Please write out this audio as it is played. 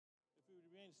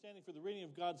Standing for the reading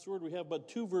of God's Word, we have but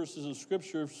two verses of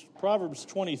Scripture. Proverbs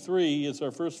 23 is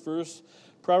our first verse.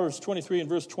 Proverbs 23 and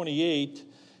verse 28,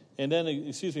 and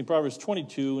then, Proverbs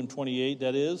 22 and 28,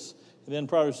 that is. And then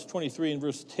Proverbs 23 and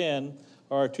verse 10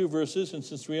 are our two verses. And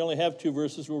since we only have two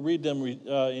verses, we'll read them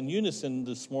in unison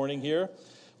this morning here.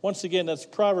 Once again, that's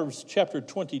Proverbs chapter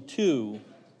 22.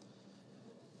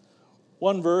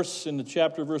 One verse in the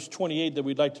chapter, verse 28, that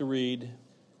we'd like to read.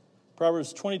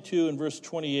 Proverbs 22 and verse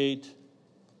 28.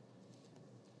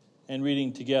 And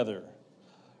reading together.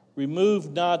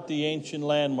 Remove not the ancient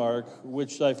landmark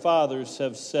which thy fathers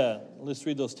have set. Let's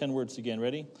read those 10 words again.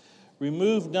 Ready?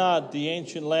 Remove not the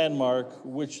ancient landmark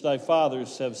which thy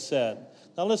fathers have set.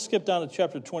 Now let's skip down to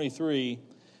chapter 23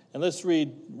 and let's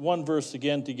read one verse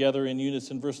again together in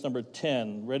unison, verse number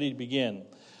 10. Ready to begin.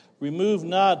 Remove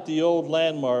not the old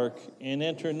landmark and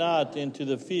enter not into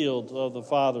the field of the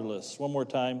fatherless. One more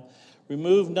time.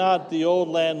 Remove not the old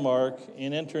landmark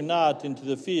and enter not into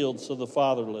the fields of the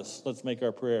fatherless. Let's make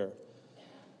our prayer.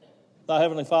 Thou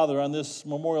Heavenly Father, on this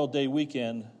Memorial Day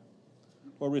weekend,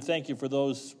 Lord, we thank you for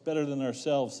those better than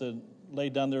ourselves that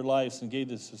laid down their lives and gave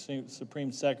this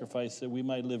supreme sacrifice that we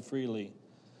might live freely.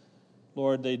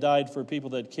 Lord, they died for people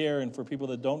that care and for people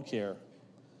that don't care.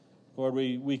 Lord,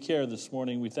 we care this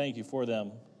morning. We thank you for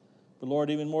them. But Lord,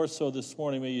 even more so this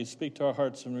morning, may you speak to our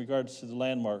hearts in regards to the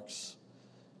landmarks,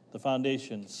 the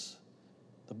foundations,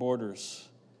 the borders.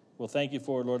 Well, thank you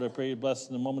for it, Lord. I pray you bless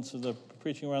in the moments of the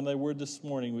preaching around thy word this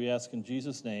morning. We ask in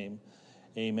Jesus' name,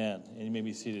 amen. And you may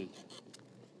be seated.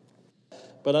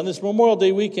 But on this Memorial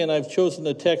Day weekend, I've chosen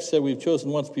a text that we've chosen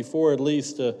once before, at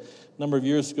least a number of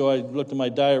years ago. I looked at my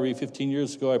diary 15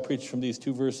 years ago. I preached from these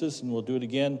two verses, and we'll do it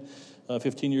again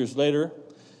 15 years later.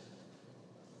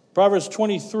 Proverbs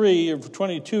 23, or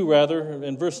 22 rather,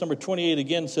 and verse number 28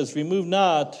 again says, remove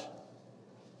not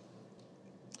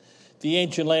the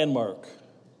ancient landmark.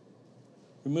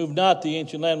 Remove not the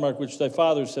ancient landmark which thy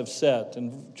fathers have set.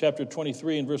 And chapter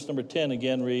 23 and verse number 10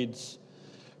 again reads,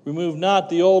 remove not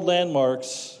the old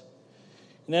landmarks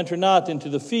and enter not into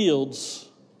the fields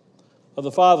of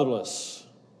the fatherless.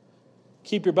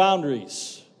 Keep your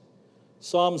boundaries.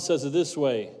 Psalm says it this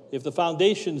way, if the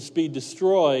foundations be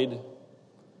destroyed,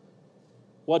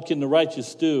 what can the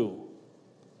righteous do?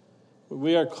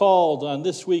 We are called on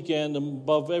this weekend,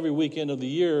 above every weekend of the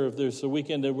year, if there's a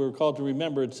weekend that we're called to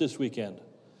remember, it's this weekend.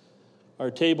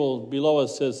 Our table below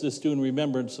us says, this do in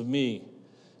remembrance of me.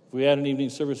 If we had an evening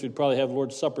service, we'd probably have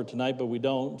Lord's Supper tonight, but we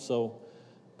don't.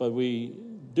 But we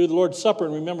do the Lord's Supper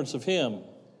in remembrance of him.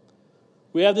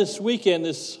 We have this weekend,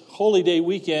 this Holy Day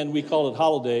weekend, we call it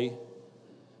holiday.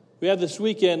 We have this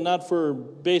weekend not for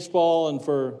baseball and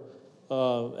for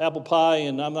apple pie,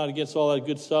 and I'm not against all that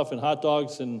good stuff, and hot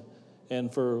dogs and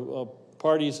for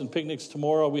parties and picnics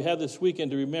tomorrow. We have this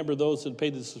weekend to remember those that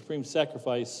paid the supreme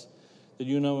sacrifice that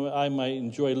you and I might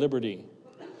enjoy liberty.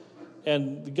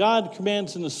 And God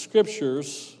commands in the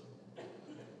Scriptures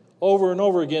over and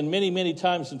over again, many, many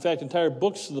times, in fact, entire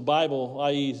books of the Bible,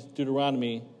 i.e.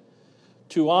 Deuteronomy,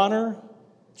 to honor,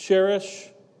 cherish,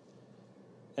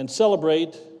 and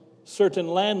celebrate certain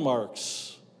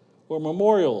landmarks or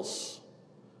memorials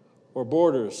or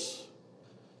borders.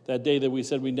 That day that we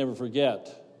said we'd never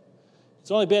forget.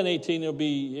 It's only been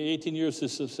 18 years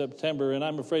this September, and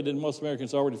I'm afraid that most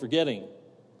Americans are already forgetting.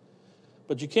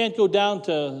 But you can't go down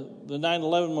to the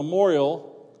 9/11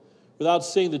 memorial without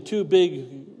seeing the two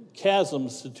big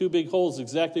chasms, the two big holes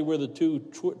exactly where the two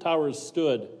towers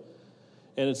stood.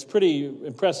 And it's pretty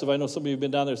impressive. I know some of you have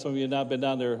been down there, some of you have not been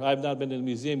down there. I've not been to the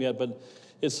museum yet, but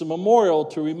it's a memorial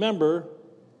to remember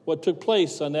what took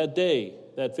place on that day,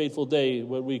 that fateful day,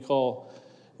 what we call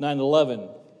 9/11.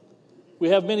 We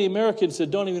have many Americans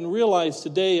that don't even realize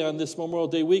today on this Memorial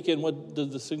Day weekend what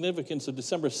the significance of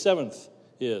December 7th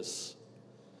is.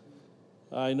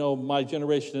 I know my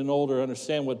generation and older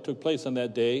understand what took place on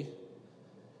that day.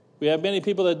 We have many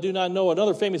people that do not know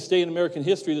another famous day in American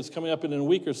history that's coming up in a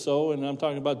week or so, and I'm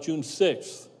talking about June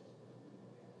 6th,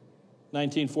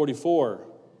 1944.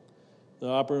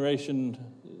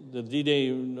 The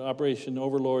D-Day Operation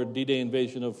Overlord, D-Day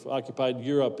invasion of occupied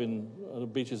Europe on the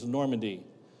beaches of Normandy,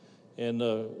 and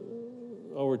the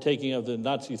overtaking of the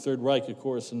Nazi Third Reich, of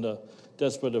course, and the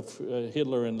despot of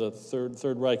Hitler and the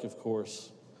Third Reich, of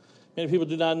course. Many people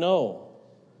do not know.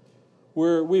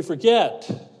 We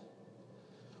forget.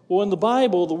 Well, in the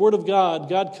Bible, the Word of God,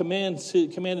 God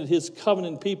commanded his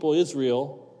covenant people,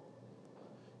 Israel,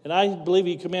 and I believe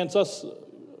he commands us,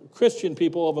 Christian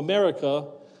people of America,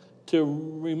 to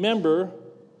remember,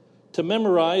 to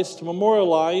memorize, to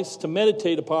memorialize, to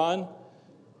meditate upon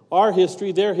our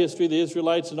history, their history, the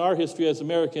Israelites, and our history as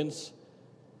Americans,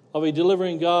 of a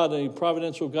delivering God, a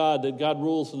providential God, that God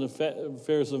rules in the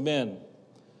affairs of men.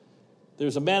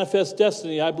 There's a manifest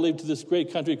destiny, I believe, to this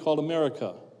great country called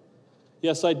America.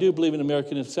 Yes, I do believe in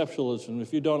American exceptionalism.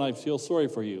 If you don't, I feel sorry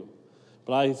for you.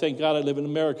 But I thank God I live in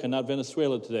America, not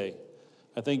Venezuela today.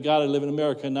 I thank God I live in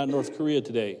America, not North Korea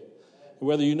today. And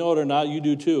whether you know it or not, you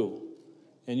do too.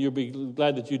 And you'll be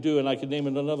glad that you do. And I could name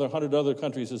another 100 other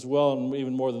countries as well, and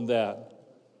even more than that.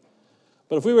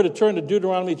 But if we were to turn to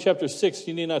Deuteronomy chapter 6,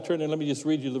 you need not turn there. Let me just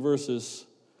read you the verses.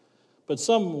 But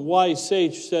some wise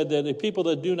sage said that a people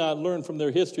that do not learn from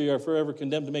their history are forever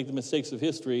condemned to make the mistakes of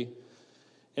history.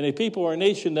 And a people or a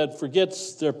nation that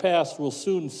forgets their past will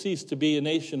soon cease to be a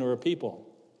nation or a people.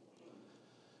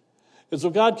 And so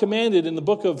God commanded in the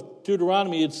book of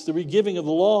Deuteronomy, it's the regiving of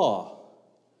the law.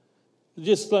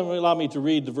 Just allow me to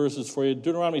read the verses for you.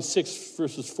 Deuteronomy 6,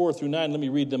 verses 4 through 9, let me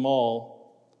read them all.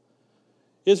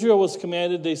 Israel was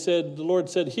commanded, the Lord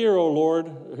said, Hear, O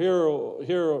Lord, hear,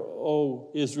 O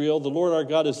Israel, the Lord our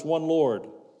God is one Lord.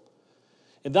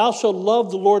 And thou shalt love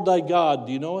the Lord thy God,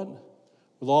 do you know it?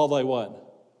 With all thy what?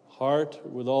 Heart,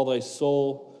 with all thy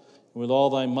soul, and with all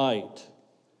thy might.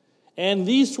 And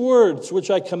these words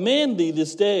which I command thee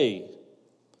this day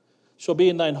shall be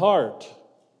in thine heart,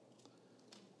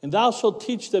 and thou shalt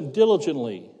teach them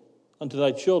diligently unto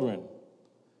thy children.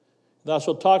 Thou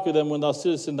shalt talk of them when thou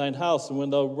sittest in thine house, and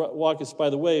when thou walkest by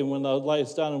the way, and when thou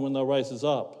liest down, and when thou risest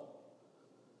up.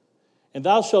 And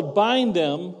thou shalt bind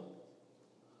them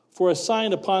for a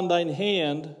sign upon thine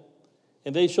hand,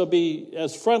 and they shall be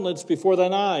as frontlets before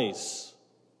thine eyes,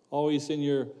 always in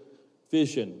your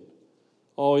vision,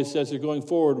 always as you're going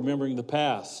forward, remembering the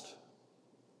past.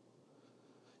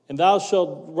 And thou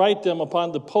shalt write them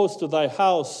upon the post of thy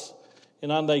house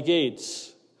and on thy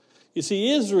gates. You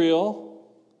see, Israel,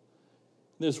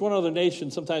 there's one other nation,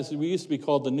 sometimes we used to be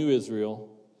called the New Israel.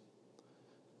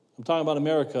 I'm talking about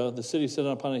America, the city set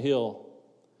upon a hill.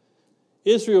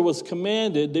 Israel was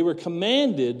commanded, they were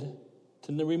commanded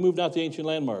to remove not the ancient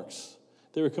landmarks.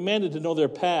 They were commanded to know their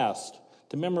past,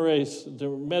 to memorize,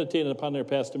 to meditate upon their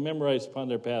past, to memorize upon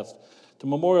their past, to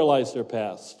memorialize their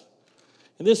past.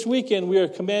 And this weekend we are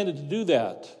commanded to do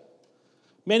that.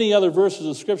 Many other verses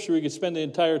of Scripture, we could spend the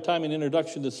entire time in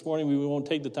introduction this morning. We won't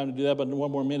take the time to do that, but in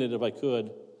one more minute if I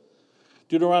could.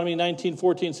 Deuteronomy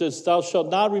 19:14 says, Thou shalt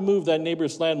not remove thy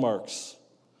neighbor's landmarks,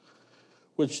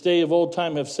 which they of old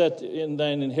time have set in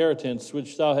thine inheritance,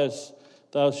 which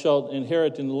thou shalt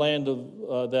inherit in the land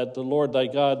of that the Lord thy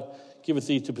God giveth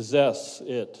thee to possess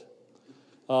it.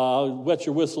 I'll wet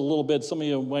your whistle a little bit. Some of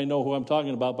you might know who I'm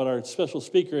talking about, but our special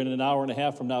speaker in an hour and a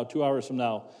half from now, 2 hours from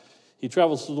now, he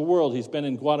travels through the world. He's been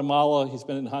in Guatemala. He's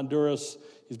been in Honduras.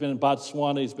 He's been in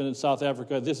Botswana. He's been in South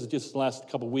Africa. This is just the last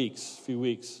few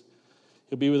weeks.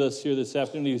 He'll be with us here this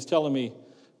afternoon. He was telling me,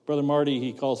 Brother Marty,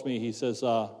 he calls me, he says,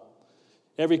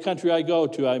 every country I go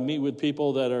to, I meet with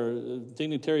people that are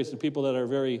dignitaries and people that are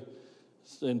very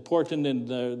important,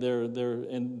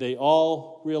 and they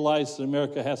all realize that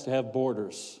America has to have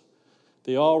borders.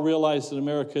 They all realize that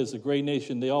America is a great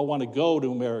nation. They all want to go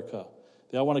to America.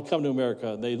 They all want to come to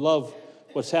America. They love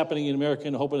what's happening in America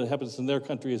and hope it happens in their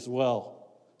country as well.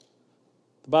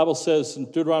 The Bible says in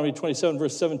Deuteronomy 27,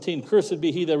 verse 17, Cursed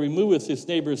be he that removeth his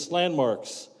neighbor's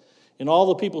landmarks, and all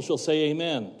the people shall say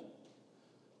amen.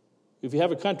 If you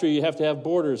have a country, you have to have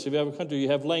borders. If you have a country, you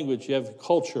have language, you have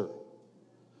culture.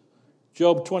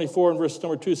 Job 24 and verse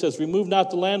number 2 says, Remove not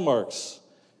the landmarks.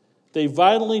 They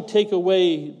violently take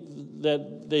away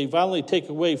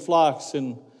flocks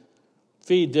and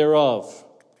feed thereof.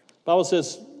 The Bible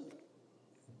says,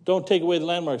 don't take away the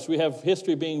landmarks. We have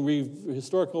history being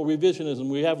historical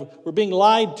revisionism. We're being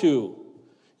lied to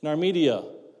in our media.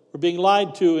 We're being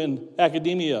lied to in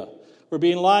academia. We're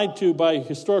being lied to by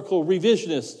historical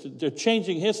revisionists. They're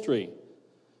changing history.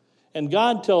 And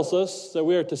God tells us that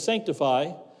we are to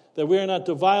sanctify, that we are not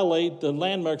to violate the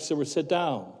landmarks that were set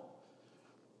down.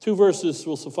 2 verses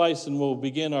will suffice, and we'll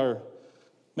begin our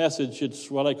message.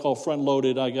 It's what I call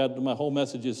front-loaded. I got my whole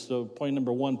message is point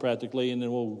number 1 practically, and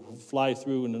then we'll fly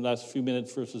through in the last few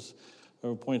minutes versus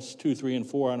points 2, 3, and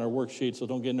 4 on our worksheet, so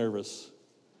don't get nervous.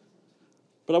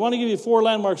 But I want to give you 4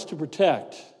 landmarks to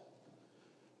protect.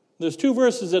 There's 2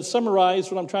 verses that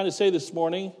summarize what I'm trying to say this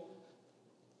morning.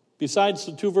 Besides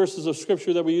the 2 verses of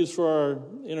Scripture that we use for our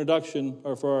introduction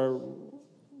or for our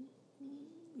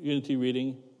unity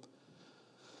reading.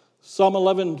 Psalm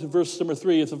 11, verse number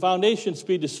 3, If the foundations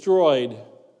be destroyed,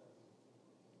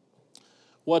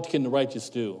 what can the righteous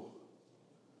do?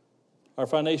 Our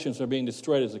foundations are being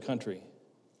destroyed as a country.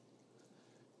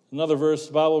 Another verse,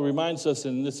 the Bible reminds us,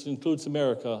 and this includes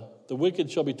America, the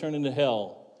wicked shall be turned into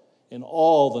hell in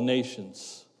all the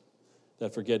nations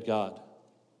that forget God.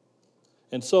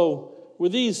 And so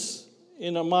with these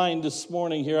in our mind this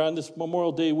morning here on this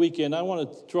Memorial Day weekend, I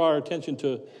want to draw our attention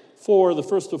to the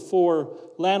first of four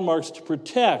landmarks to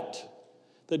protect,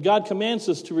 that God commands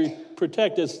us to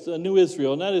protect as the new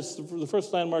Israel. And that is the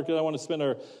first landmark that I want to spend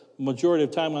our majority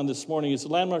of time on this morning. Is the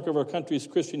landmark of our country's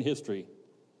Christian history.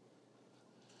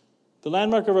 The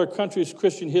landmark of our country's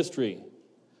Christian history.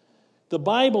 The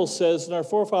Bible says, and our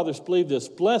forefathers believed this,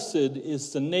 blessed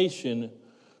is the nation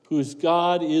whose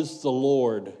God is the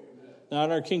Lord. Now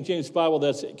in our King James Bible,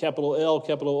 that's capital L,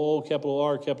 capital O, capital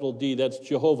R, capital D. That's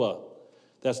Jehovah.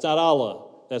 That's not Allah.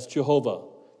 That's Jehovah.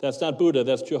 That's not Buddha.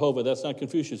 That's Jehovah. That's not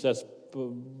Confucius. That's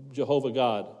Jehovah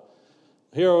God.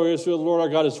 Hear, O Israel, the Lord our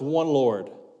God is one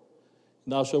Lord.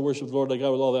 And thou shalt worship the Lord thy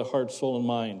God with all thy heart, soul, and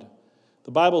mind.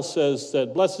 The Bible says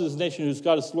that blessed is the nation whose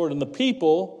God is the Lord, and the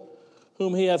people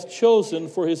whom he hath chosen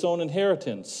for his own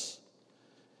inheritance.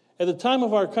 At the time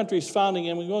of our country's founding,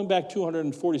 and we're going back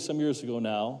 240-some years ago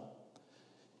now,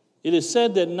 it is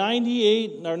said that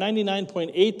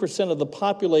 99.8% of the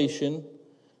population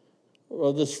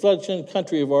of this fledgling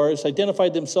country of ours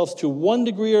identified themselves to one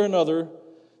degree or another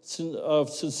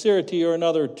of sincerity or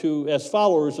another as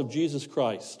followers of Jesus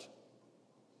Christ.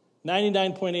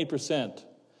 99.8%.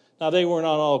 Now, they were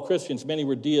not all Christians. Many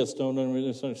were deists. Don't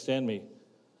misunderstand me.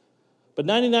 But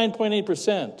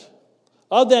 99.8%.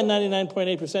 Of that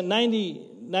 99.8%,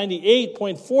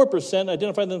 98.4%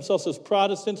 identified themselves as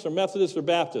Protestants or Methodists or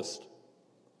Baptists.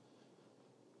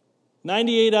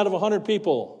 98 out of 100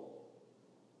 people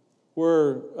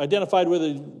were identified with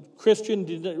a Christian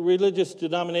religious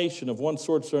denomination of one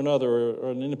sort or another,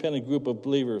 or an independent group of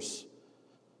believers.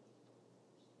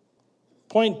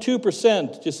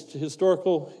 0.2%, just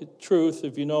historical truth,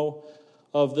 if you know,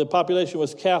 of the population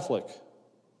was Catholic.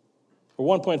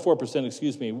 Or 1.4%,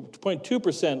 excuse me.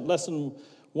 0.2%, less than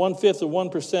 1/5 of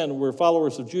 1% were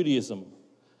followers of Judaism.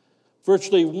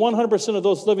 Virtually 100% of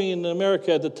those living in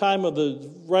America at the time of the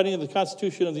writing of the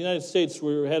Constitution of the United States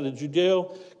had a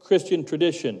Judeo-Christian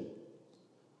tradition.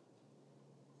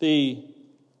 The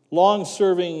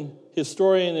long-serving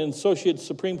historian and associate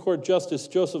Supreme Court Justice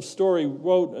Joseph Story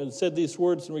wrote and said these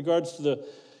words in regards to the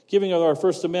giving of our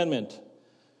First Amendment,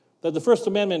 that the First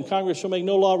Amendment, Congress shall make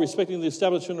no law respecting the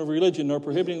establishment of religion nor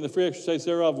prohibiting the free exercise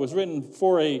thereof, was written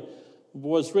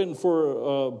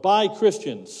by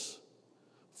Christians,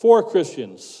 for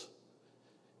Christians,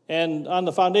 and on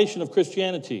the foundation of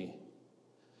Christianity.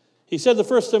 He said the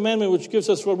First Amendment, which gives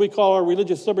us what we call our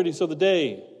religious liberties of the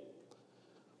day,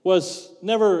 was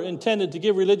never intended to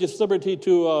give religious liberty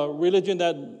to a religion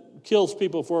that kills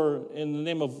people in the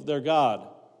name of their God.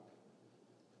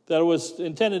 That it was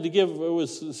intended to give, it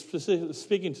was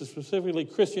speaking to specifically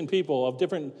Christian people of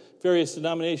different various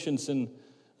denominations and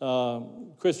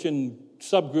Christian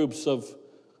subgroups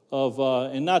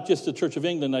and not just the Church of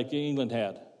England like England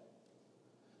had.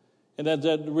 And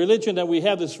that religion that we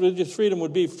have, this religious freedom,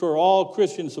 would be for all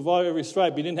Christians of every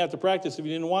stripe. You didn't have to practice if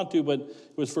you didn't want to, but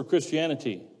it was for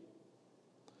Christianity.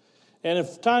 And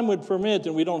if time would permit,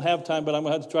 and we don't have time, but I'm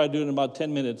going to have to try to do it in about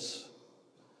 10 minutes,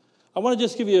 I want to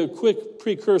just give you a quick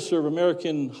precursor of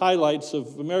American highlights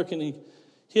of American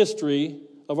history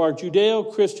of our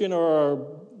Judeo-Christian,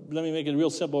 let me make it real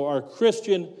simple, our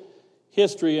Christian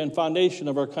history and foundation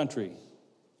of our country.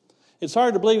 It's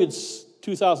hard to believe it's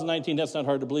 2019. That's not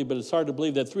hard to believe, but it's hard to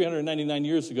believe that 399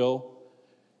 years ago,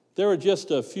 there were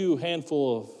just a few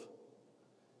handful of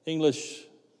English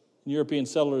and European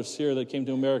settlers here that came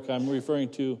to America. I'm referring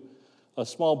to a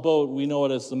small boat, we know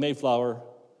it as the Mayflower,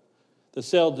 that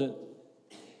sailed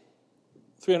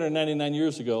 399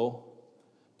 years ago,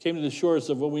 came to the shores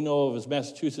of what we know of as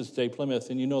Massachusetts today, Plymouth,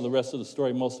 and you know the rest of the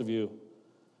story, most of you.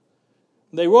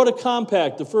 They wrote a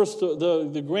compact,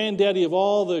 the granddaddy of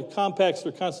all the compacts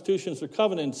or constitutions or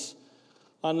covenants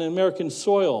on the American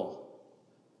soil.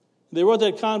 They wrote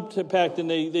that compact and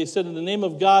they said, in the name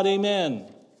of God, amen.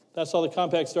 That's how the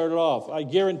compact started off. I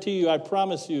guarantee you, I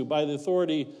promise you, by the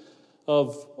authority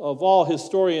of all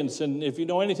historians, and if you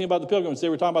know anything about the Pilgrims, they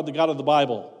were talking about the God of the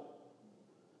Bible.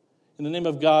 In the name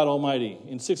of God Almighty,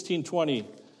 in 1620.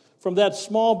 From that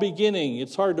small beginning,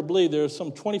 it's hard to believe there are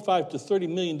some 25 to 30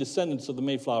 million descendants of the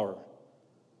Mayflower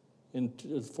in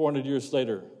 400 years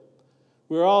later.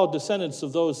 We're all descendants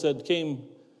of those that came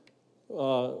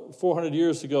 400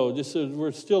 years ago.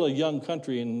 We're still a young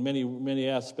country in many, many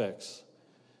aspects.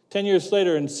 10 years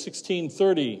later, in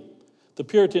 1630, the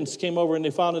Puritans came over and they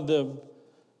founded the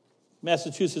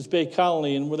Massachusetts Bay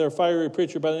Colony, and with their fiery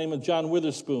preacher by the name of John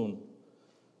Witherspoon.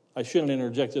 I shouldn't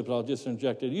interject it, but I'll just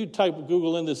interject it. You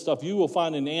Google in this stuff, you will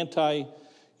find I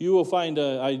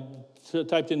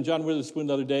typed in John Witherspoon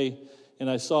the other day, and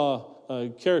I saw a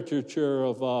caricature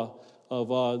of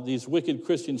these wicked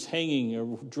Christians hanging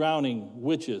or drowning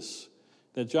witches,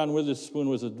 that John Witherspoon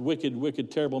was a wicked,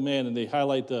 wicked, terrible man, and they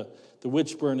highlight the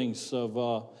witch burnings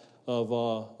of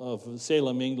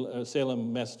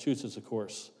Salem, Massachusetts, of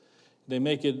course. They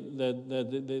make it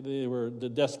that they were the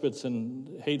despots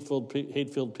and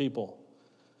hate-filled people.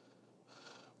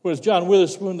 Whereas John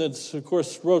Witherspoon, that of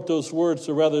course wrote those words,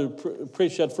 or rather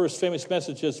preached that first famous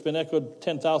message that's been echoed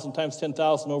 10,000 times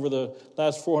 10,000 over the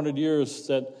last 400 years,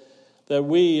 that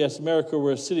we as America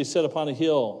were a city set upon a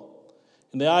hill,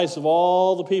 and the eyes of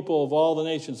all the people of all the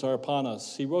nations are upon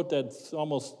us. He wrote that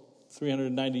almost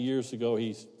 390 years ago.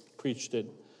 He preached it.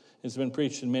 It's been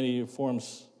preached in many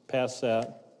forms past that.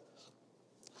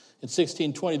 In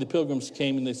 1620, the Pilgrims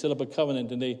came and they set up a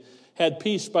covenant, and they had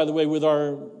peace, by the way, with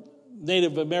our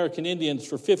Native American Indians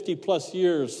for 50 plus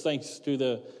years, thanks to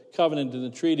the covenant and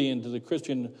the treaty and to the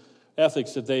Christian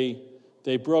ethics that they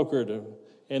brokered.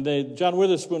 And John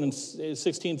Witherspoon in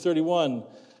 1631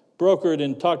 brokered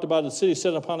and talked about a city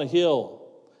set upon a hill.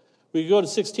 We go to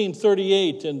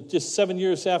 1638, and just 7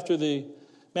 years after the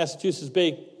Massachusetts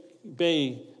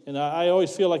Bay, and I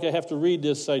always feel like I have to read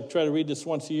this. I try to read this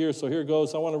once a year, so here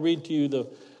goes. I want to read to you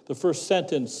the first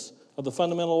sentence of the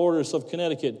Fundamental Orders of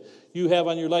Connecticut. You have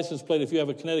on your license plate, if you have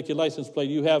a Connecticut license plate,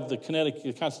 you have the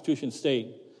Connecticut Constitution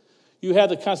State. You have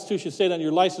the Constitution State on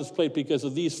your license plate because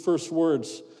of these first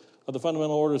words of the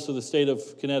Fundamental Orders of the state of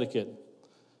Connecticut.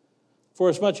 For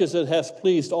as much as it hath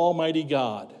pleased Almighty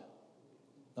God.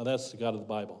 Now that's the God of the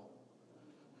Bible.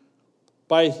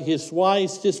 By his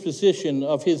wise disposition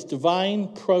of his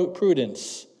divine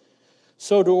prudence,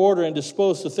 so to order and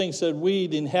dispose the things that we,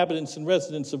 the inhabitants and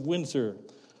residents of Windsor,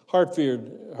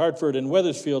 Hartford, and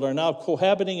Wethersfield, are now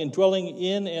cohabiting and dwelling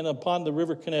in and upon the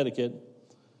river Connecticut,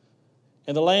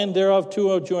 and the land thereof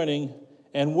too adjoining,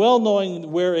 and well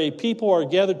knowing where a people are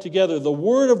gathered together, the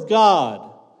word of God.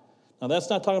 Now that's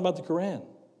not talking about the Quran.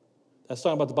 That's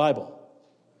talking about the Bible.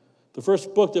 The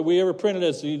first book that we ever printed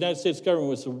as the United States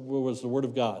government was the Word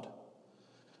of God.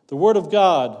 The Word of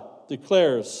God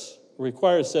requires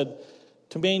that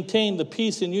to maintain the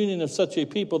peace and union of such a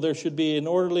people, there should be an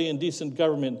orderly and decent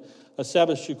government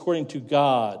established according to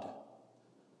God.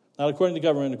 Not according to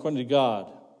government, according to God.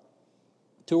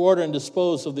 To order and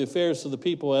dispose of the affairs of the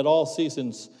people at all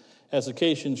seasons as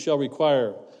occasion shall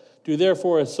require. Do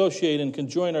therefore associate and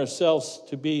conjoin ourselves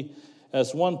to be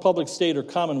as one public state or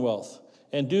commonwealth,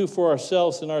 and do for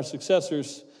ourselves and our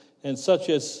successors and such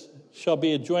as shall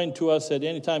be adjoined to us at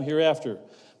any time hereafter.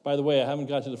 By the way, I haven't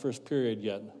got to the first period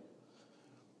yet.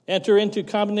 Enter into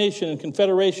combination and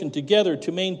confederation together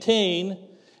to maintain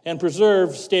and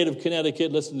preserve state of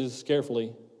Connecticut. Listen to this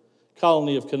carefully.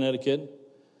 Colony of Connecticut.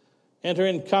 Enter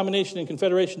in combination and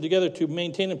confederation together to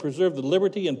maintain and preserve the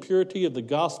liberty and purity of the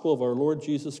gospel of our Lord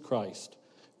Jesus Christ,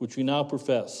 which we now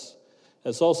profess,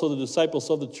 as also the disciples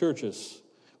of the churches,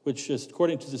 which is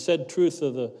according to the said truth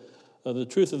of the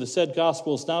said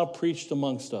gospel is now preached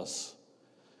amongst us,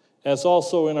 as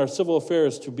also in our civil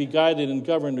affairs to be guided and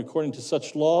governed according to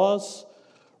such laws,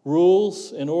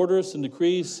 rules, and orders and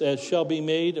decrees as shall be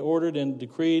made, ordered, and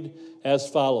decreed as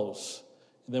follows.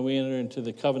 And then we enter into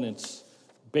the covenants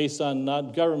based on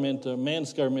not government,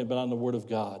 man's government, but on the Word of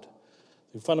God.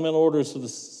 The Fundamental Orders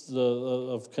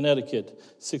of Connecticut,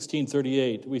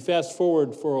 1638. We fast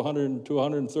forward for 100 to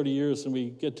 130 years, and we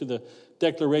get to the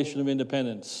Declaration of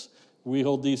Independence. We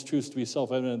hold these truths to be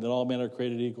self-evident, that all men are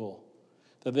created equal,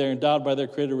 that they are endowed by their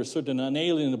Creator with certain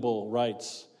unalienable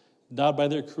rights, endowed by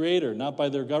their Creator, not by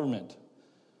their government,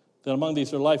 that among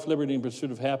these are life, liberty, and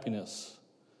pursuit of happiness.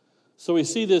 So we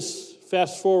see this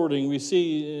fast-forwarding. We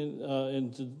see in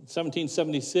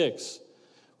 1776,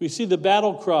 we see the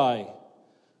battle cry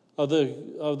of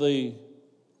the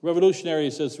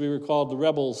revolutionaries, as we were called, the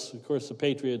rebels, of course, the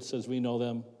patriots, as we know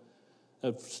them,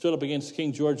 have stood up against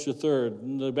King George III.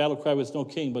 And the battle cry was no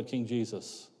king but King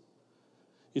Jesus.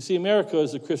 You see, America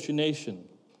is a Christian nation.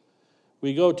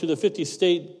 We go to the 50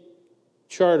 state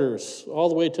charters all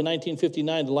the way to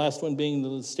 1959, the last one being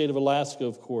the state of Alaska,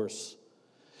 of course.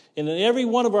 And in every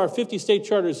one of our 50 state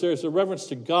charters, there's a reference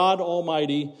to God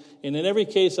Almighty. And in every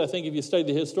case, I think if you study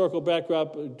the historical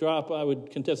backdrop, I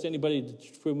would contest anybody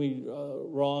to prove me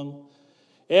wrong.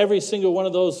 Every single one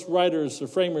of those writers or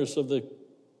framers of the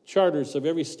charters of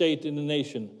every state in the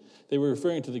nation, they were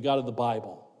referring to the God of the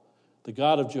Bible, the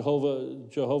God of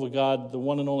Jehovah God, the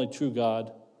one and only true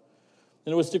God.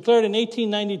 And it was declared in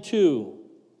 1892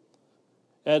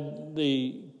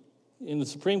 in the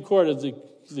Supreme Court of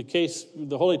the case,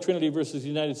 the Holy Trinity versus the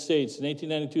United States. In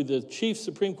 1892, the chief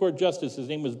Supreme Court justice, his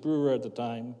name was Brewer at the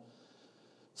time,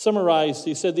 summarized,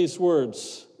 he said these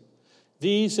words: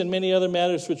 "These and many other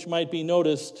matters which might be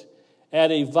noticed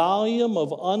add a volume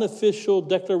of unofficial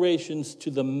declarations to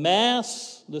the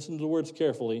mass, listen to the words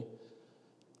carefully,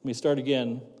 let me start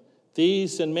again,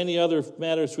 these and many other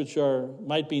matters which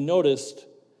might be noticed,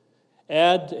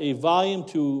 add a volume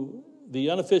to the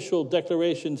unofficial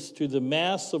declarations to the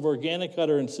mass of organic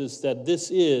utterances that this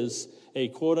is a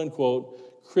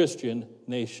quote-unquote Christian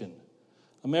nation.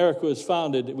 America was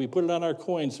founded, we put it on our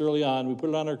coins early on, we put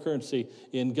it on our currency,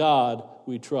 in God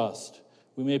we trust.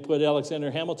 We may put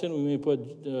Alexander Hamilton, we may put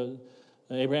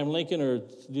Abraham Lincoln or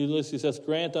Ulysses S.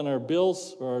 Grant on our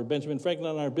bills, or Benjamin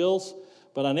Franklin on our bills,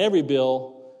 but on every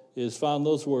bill is found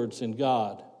those words, in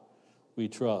God we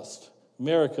trust.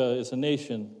 America is a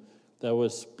nation that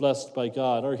was blessed by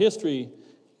God. Our history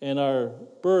and our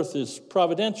birth is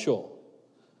providential.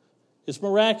 It's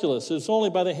miraculous. It's only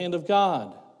by the hand of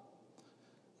God.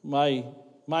 My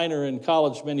minor in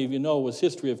college, many of you know, was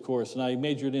history, of course, and I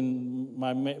majored in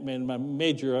my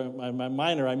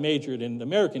minor, I majored in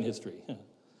American history.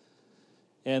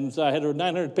 And I had a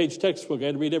 900-page textbook. I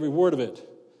had to read every word of it.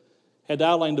 Had to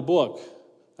outline the book.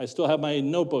 I still have my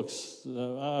notebooks.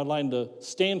 I outlined the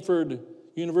Stanford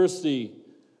University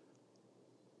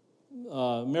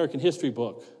American history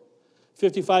book.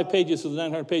 55 pages of the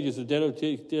 900 pages are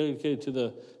dedicated to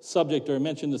the subject, or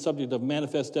mention the subject of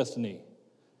manifest destiny.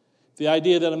 The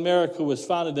idea that America was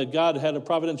founded, that God had a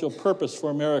providential purpose for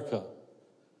America.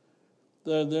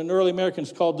 The early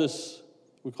Americans called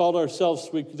they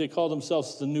called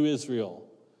themselves the New Israel.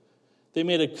 They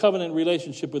made a covenant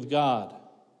relationship with God.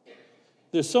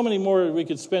 There's so many more. We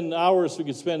could spend hours, we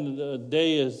could spend a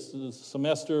day, a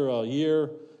semester, a year.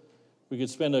 We could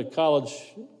spend a college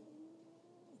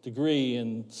degree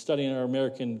in studying our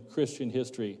American Christian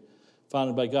history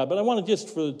founded by God. But I want to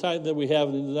just, for the time that we have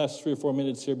in the last 3 or 4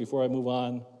 minutes here before I move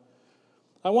on,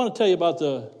 I want to tell you about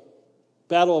the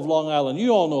Battle of Long Island.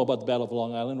 You all know about the Battle of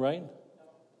Long Island, right?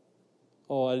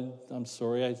 Oh, I'm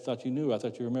sorry. I thought you knew. I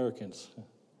thought you were Americans.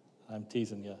 I'm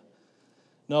teasing you.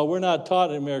 No, we're not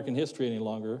taught American history any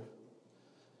longer.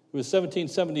 It was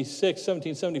 1776,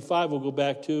 1775 we'll go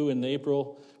back to in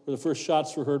April, where the first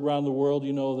shots were heard around the world.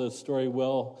 You know the story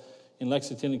well. In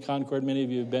Lexington and Concord, many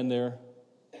of you have been there.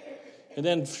 And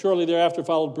then shortly thereafter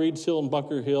followed Breeds Hill and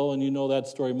Bunker Hill, and you know that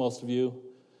story, most of you.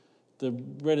 The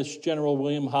British General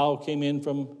William Howe came in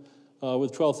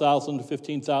with 12,000 to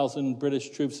 15,000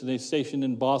 British troops, and they stationed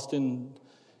in Boston.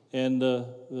 And the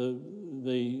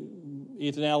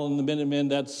Ethan Allen and the Minutemen,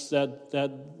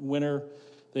 that winter,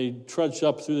 they trudged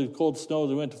up through the cold snow.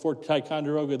 They went to Fort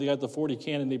Ticonderoga. They got the 40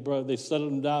 cannon. They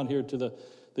settled them down here to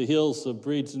the hills of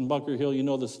Breeds and Bunker Hill. You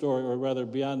know the story, or rather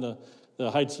beyond the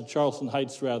heights of Charleston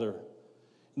Heights, rather.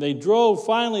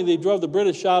 Finally they drove the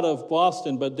British out of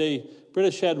Boston, but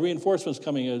British had reinforcements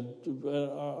coming,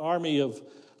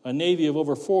 a navy of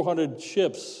over 400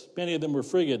 ships. Many of them were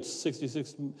frigates,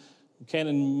 66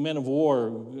 cannon men of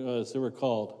war, as they were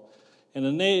called. And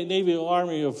a navy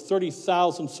army of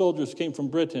 30,000 soldiers came from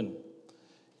Britain.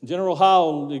 General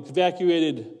Howe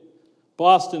evacuated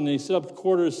Boston, and he set up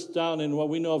quarters down in what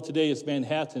we know of today as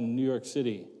Manhattan, New York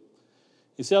City.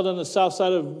 He sailed on the south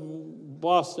side of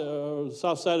Boston,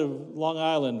 south side of Long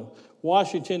Island.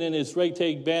 Washington and his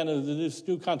ragtag band of this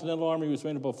new Continental Army was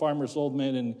made up of farmers, old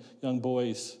men, and young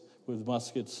boys with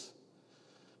muskets.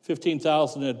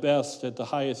 15,000 at best, at the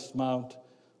highest amount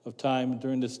of time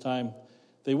during this time.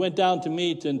 They went down to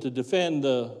meet and to defend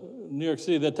New York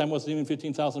City. At that time wasn't even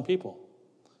 15,000 people.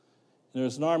 And there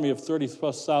was an army of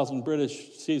 30-plus thousand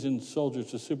British seasoned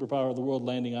soldiers, the superpower of the world,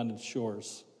 landing on its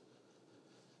shores.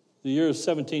 The year is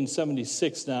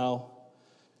 1776 now.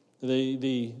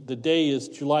 The day is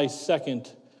July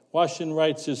 2nd. Washington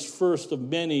writes his first of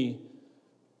many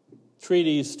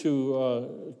treaties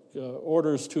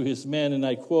orders to his men, and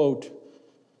I quote,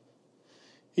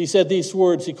 he said these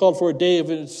words. He called for a day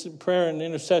of prayer and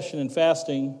intercession and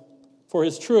fasting for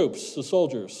his troops, the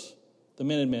soldiers, the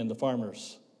Minutemen, the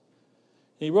farmers.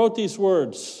 And he wrote these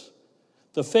words: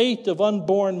 the fate of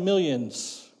unborn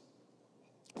millions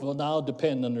will now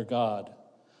depend under God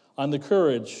on the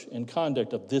courage and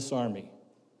conduct of this army.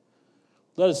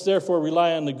 Let us therefore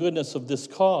rely on the goodness of this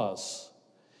cause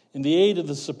and the aid of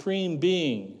the Supreme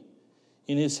Being.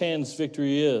 In his hands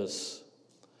victory is.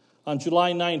 On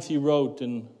July 9th he wrote,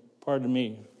 and pardon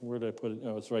me, where did I put it?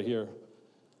 Oh, it's right here.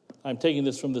 I'm taking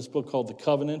this from this book called The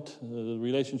Covenant, the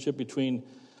relationship between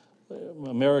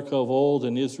America of old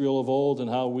and Israel of old, and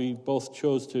how we both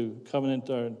chose to covenant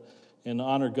and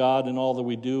honor God in all that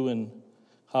we do and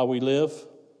how we live.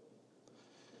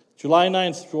 July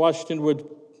 9th, Washington would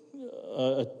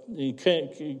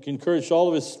encourage all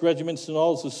of his regiments and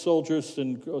all of his soldiers,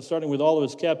 and starting with all of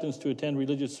his captains, to attend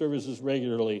religious services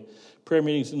regularly, prayer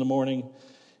meetings in the morning.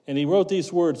 And he wrote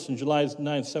these words on July 9,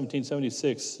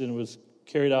 1776, and it was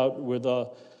carried out with,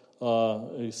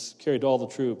 carried to all the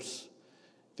troops.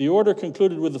 The order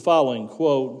concluded with the following,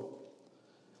 quote,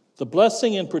 "The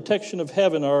blessing and protection of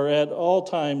heaven are at all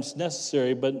times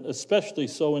necessary, but especially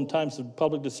so in times of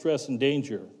public distress and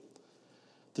danger.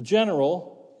 The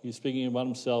general," he's speaking about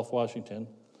himself, Washington,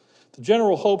 "the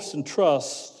general hopes and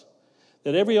trusts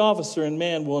that every officer and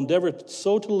man will endeavor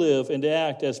so to live and to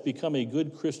act as become a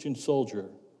good Christian soldier,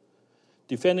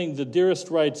 defending the dearest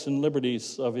rights and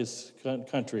liberties of his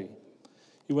country."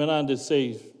 He went on to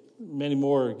say many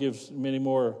more, gives many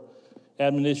more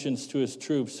admonitions to his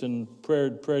troops and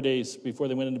prayer days before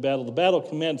they went into battle. The battle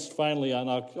commenced finally on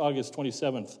August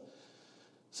 27th,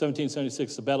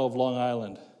 1776, the Battle of Long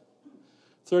Island.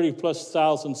 30-plus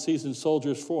thousand seasoned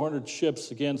soldiers, 400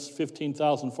 ships against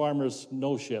 15,000 farmers,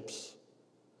 no ships.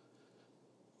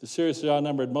 The seriously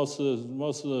outnumbered. Most of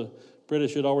the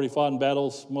British had already fought in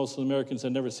battles. Most of the Americans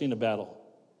had never seen a battle.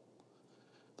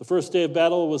 The first day of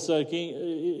battle was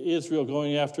Israel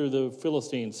going after the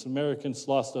Philistines. Americans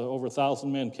lost over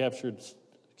 1,000 men captured,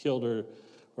 killed,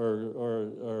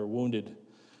 or wounded.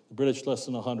 The British less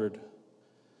than 100.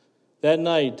 That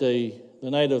night, the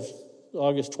night of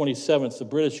August 27th, the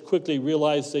British quickly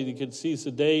realized they could seize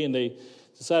the day, and they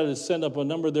decided to send up a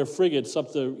number of their frigates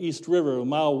up the East River, a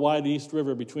mile-wide East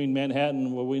River between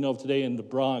Manhattan, what we know of today, and the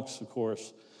Bronx, of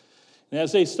course. And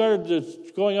as they started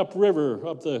going up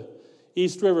the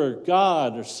East River,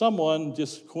 God or someone,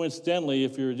 just coincidentally,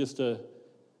 if you're just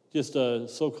a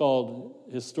so-called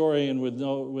historian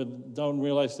don't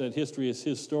realize that history is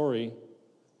his story,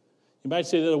 you might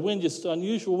say that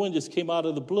unusual wind just came out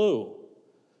of the blue,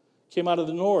 came out of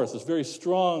the north. It's a very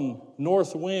strong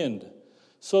north wind,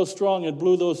 so strong it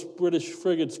blew those British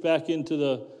frigates back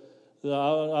into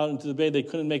out into the bay. They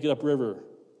couldn't make it upriver.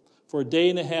 For a day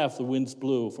and a half, the winds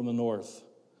blew from the north.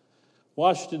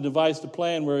 Washington devised a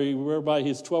plan whereby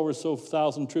his 12 or so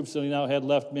thousand troops that he now had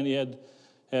left, many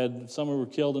had some were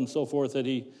killed and so forth, that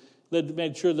he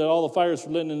made sure that all the fires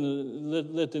were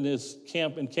lit in his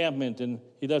encampment, and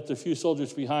he left a few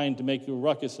soldiers behind to make a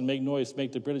ruckus and make noise,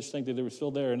 make the British think that they were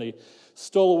still there, and they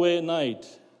stole away at night.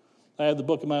 I have the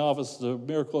book in my office, The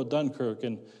Miracle of Dunkirk,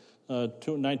 in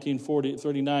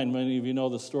 1939. Many of you know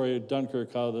the story of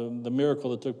Dunkirk, how the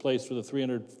miracle that took place for the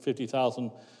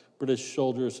 350,000 British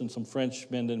soldiers and some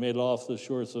Frenchmen that made it off the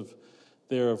shores of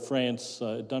France,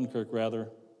 Dunkirk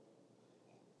rather.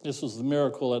 This was the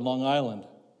miracle at Long Island.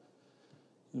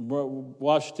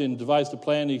 Washington devised a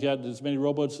plan. He got as many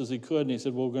rowboats as he could, and he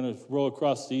said, "Well, we're going to row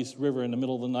across the East River in the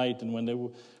middle of the night, and when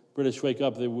the British wake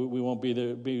up, we won't be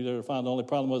there to find." The only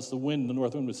problem was the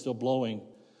north wind was still blowing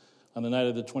on the night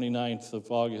of the 29th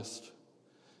of August.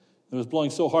 It was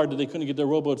blowing so hard that they couldn't get their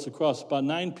rowboats across. About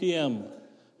 9 p.m.,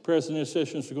 prayers and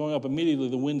intercessions were going up. Immediately,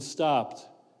 the wind stopped.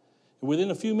 And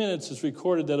within a few minutes, it's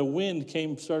recorded that a wind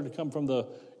started to come from the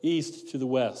east to the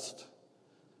west,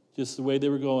 just the way they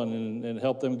were going, and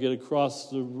helped them get across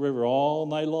the river all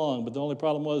night long. But the only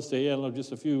problem was they had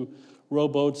just a few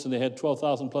rowboats, and they had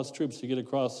 12,000-plus troops to get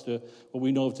across to what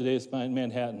we know of today as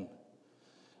Manhattan.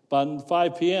 About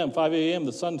 5 a.m.,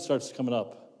 the sun starts coming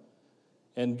up.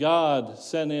 And God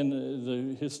sent in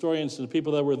the historians and the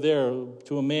people that were there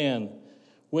to a man,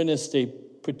 witnessed a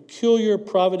peculiar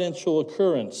providential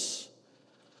occurrence.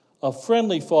 A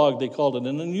friendly fog, they called it,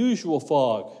 an unusual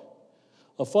fog.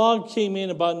 A fog came in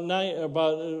about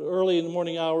early in the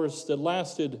morning hours that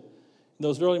lasted. In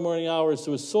those early morning hours,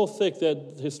 it was so thick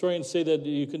that historians say that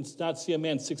you could not see a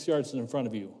man 6 yards in front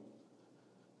of you.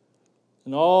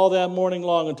 And all that morning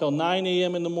long until 9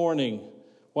 a.m. in the morning,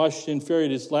 Washington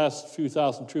ferried his last few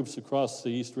thousand troops across the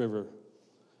East River.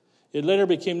 It later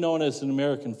became known as an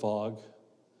American fog.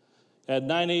 At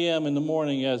 9 a.m. in the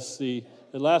morning, as the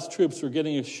last troops were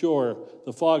getting ashore,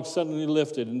 the fog suddenly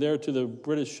lifted, and there, to the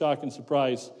British shock and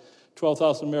surprise,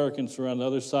 12,000 Americans were on the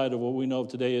other side of what we know of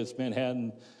today as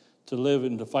Manhattan to live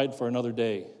and to fight for another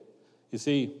day. You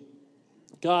see,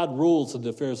 God rules in the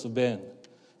affairs of men.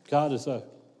 God is a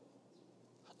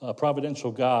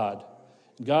providential God.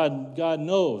 God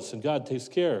knows, and God takes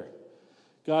care.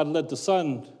 God let the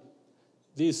sun.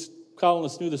 These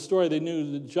colonists knew the story. They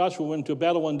knew that Joshua went to a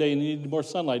battle one day and he needed more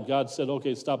sunlight. God said,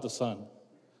 "Okay, stop the sun."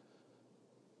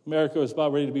 America was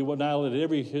about ready to be annihilated.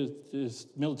 Every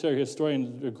military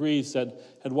historian agrees that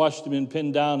had Washington been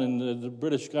pinned down and the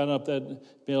British got up that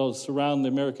be able to surround the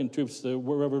American troops, the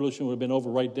revolution would have been over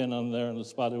right then on there on the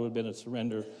spot. It would have been a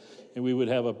surrender, and we would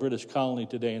have a British colony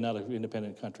today and not an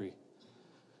independent country.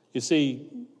 You see,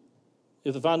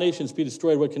 if the foundations be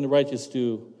destroyed, what can the righteous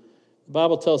do? The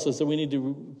Bible tells us that we need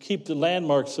to keep the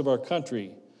landmarks of our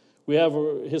country. We have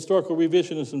a historical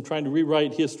revisionism trying to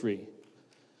rewrite history,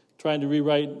 trying to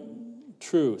rewrite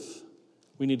truth.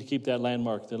 We need to keep that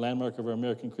landmark, the landmark of our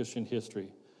American Christian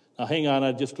history. Now, hang on.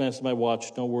 I just glanced at my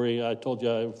watch. Don't worry. I told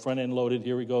you I front-end loaded.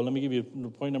 Here we go. Let me give you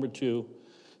point number 2.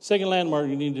 Second landmark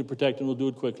you need to protect, and we'll do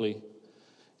it quickly.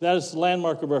 That is the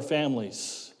landmark of our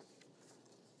families.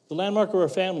 The landmark of our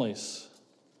families.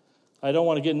 I don't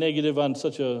want to get negative on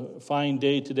such a fine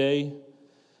day today,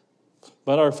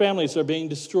 but our families are being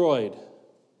destroyed.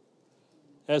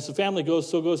 As the family goes,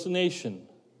 so goes the nation.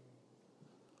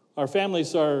 Our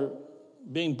families are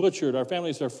being butchered. Our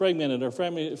families are fragmented. Our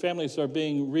families are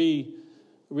being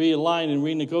realigned and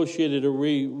renegotiated.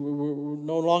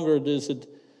 No longer is it,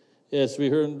 as we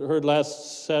heard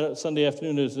last Sunday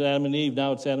afternoon, it was Adam and Eve.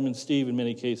 Now it's Adam and Steve in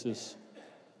many cases.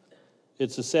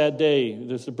 It's a sad day.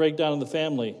 There's a breakdown in the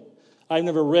family. I've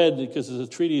never read, because it's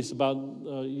a treatise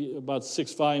about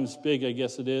 6 volumes big, I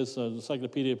guess it is,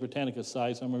 Encyclopedia Britannica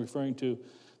size. I'm referring to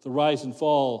The Rise and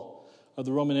Fall of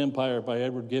the Roman Empire by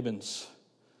Edward Gibbons.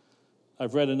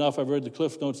 I've read enough. I've read the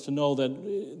Cliff Notes to know that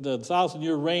the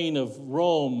 1,000-year reign of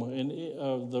Rome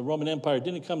and the Roman Empire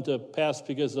didn't come to pass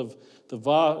because of the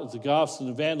Goths and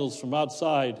the Vandals from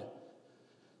outside.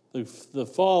 The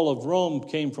fall of Rome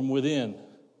came from within.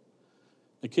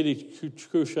 Nikita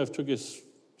Khrushchev took his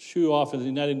shoe off in the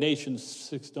United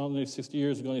Nations only 60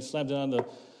 years ago, and he slammed it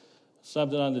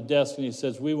on the desk, and he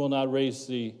says, "We will not raise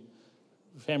the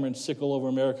hammer and sickle over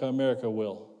America. America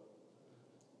will."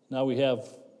 Now we have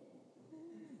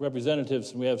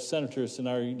representatives and we have senators in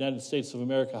our United States of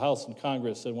America House and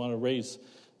Congress that want to raise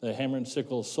the hammer and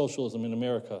sickle of socialism in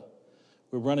America.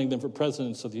 We're running them for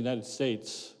presidents of the United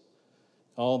States,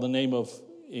 all in the name of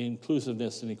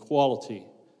inclusiveness and equality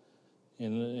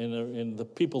in the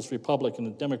People's Republic, in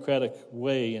the democratic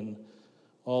way, and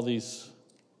all these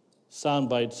sound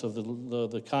bites of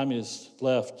the communist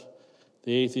left,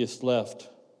 the atheist left.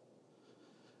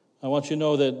 I want you to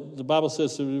know that the Bible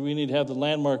says that we need to have the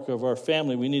landmark of our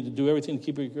family. We need to do everything to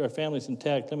keep our families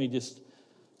intact. Let me just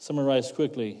summarize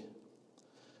quickly.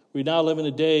 We now live in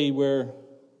a day where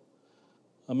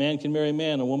a man can marry a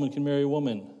man, a woman can marry a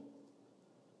woman.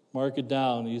 Mark it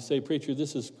down. You say, "Preacher,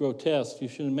 this is grotesque. You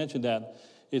shouldn't mention that."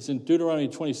 It's in Deuteronomy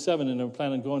 27, and I'm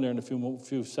planning on going there in a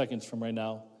few seconds from right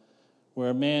now,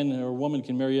 where a man or a woman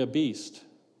can marry a beast.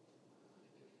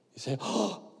 You say,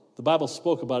 "Oh, the Bible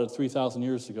spoke about it 3,000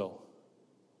 years ago."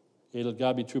 Let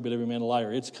God be true, but every man a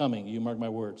liar. It's coming. You mark my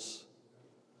words.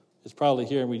 It's probably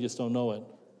here, and we just don't know it.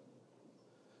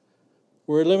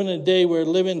 We're living in a day where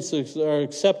live-ins are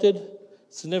accepted.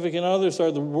 Significant others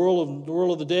are the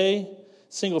world of the day.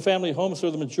 Single-family homes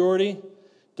are the majority.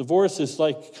 Divorce is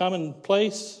like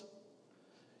commonplace.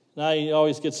 And I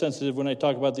always get sensitive when I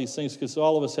talk about these things because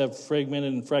all of us have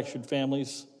fragmented and fractured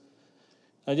families.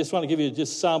 I just want to give you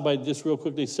just soundbite, just real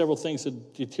quickly, several things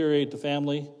that deteriorate the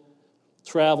family.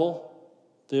 Travel,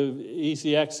 the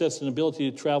easy access and ability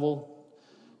to travel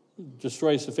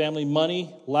destroys the family.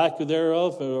 Money, lack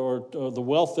thereof, or the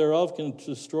wealth thereof can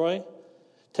destroy.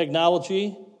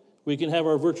 Technology, we can have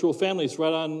our virtual families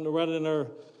right in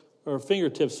our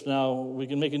fingertips now. We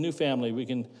can make a new family. We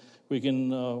can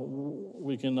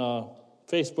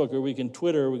Facebook, or we can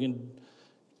Twitter. We can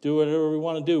do whatever we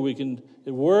want to do. We can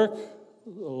work. A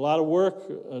lot of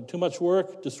work, too much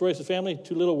work destroys the family.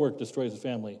 Too little work destroys the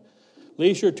family.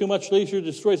 Leisure, too much leisure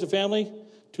destroys the family.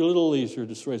 Too little leisure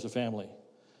destroys the family.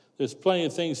 There's plenty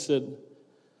of things that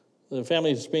the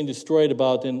family is being destroyed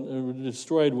about and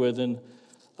destroyed with, and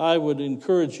I would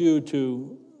encourage you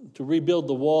to rebuild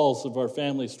the walls of our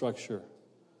family structure.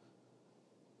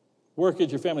 Work at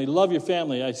your family. Love your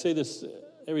family. I say this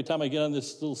every time I get on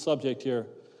this little subject here.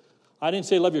 I didn't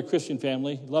say love your Christian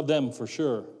family. Love them for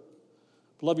sure.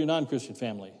 But love your non-Christian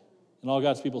family. And all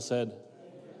God's people said,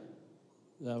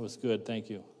 "That was good, thank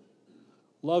you."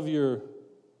 Love your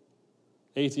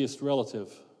atheist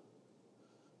relative,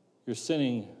 your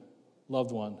sinning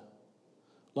loved one.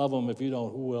 Love them. If you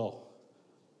don't, who will?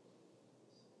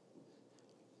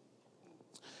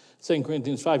 2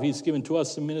 Corinthians 5, he's given to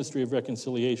us the ministry of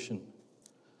reconciliation.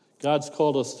 God's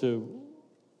called us to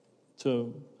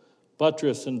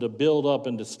buttress and to build up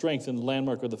and to strengthen the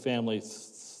landmark of the family.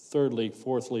 Thirdly,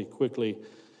 fourthly, quickly,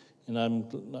 and I'm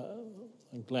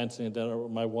glancing at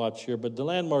my watch here, but the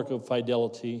landmark of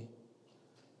fidelity.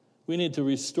 We need to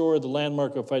restore the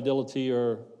landmark of fidelity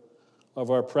of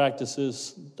our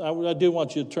practices. I do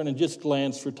want you to turn and just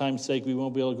glance for time's sake. We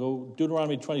won't be able to go.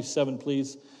 Deuteronomy 27,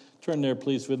 please. Turn there,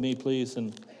 please, with me, please.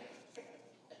 And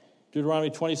Deuteronomy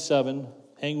 27.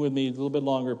 Hang with me a little bit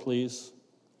longer, please.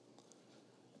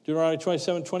 Deuteronomy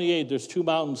 27, 28. There's two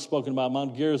mountains spoken about,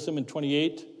 Mount Gerizim in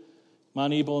 28,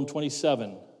 Mount Ebal in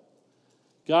 27.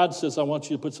 God says, I want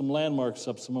you to put some landmarks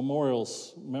up, some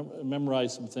memorials,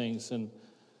 memorize some things, and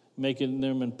making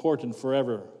them important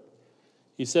forever.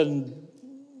 He said in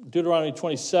Deuteronomy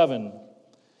 27,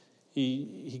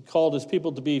 he called his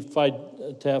people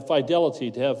to have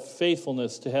fidelity, to have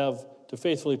faithfulness, to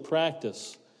faithfully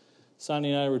practice.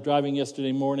 Sonny and I were driving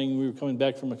yesterday morning. We were coming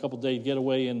back from a couple-day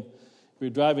getaway, and we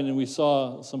were driving, and we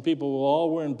saw some people who were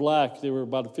all wearing black. They were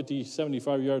about 50,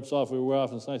 75 yards off. We were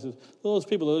off, and I said, those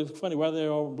people, they look funny. Why are they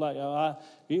all black?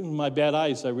 Even with my bad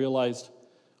eyes, I realized,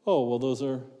 oh, well, those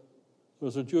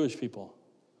are Jewish people.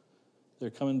 They're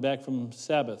coming back from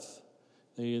Sabbath.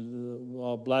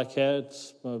 Black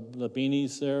hats, the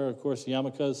beanies there, of course, the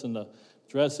yarmulkes and the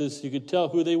dresses. You could tell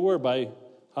who they were by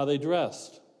how they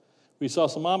dressed. We saw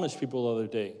some Amish people the other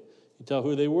day. You tell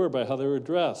who they were by how they were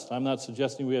dressed. I'm not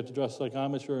suggesting we have to dress like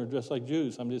Amish or dress like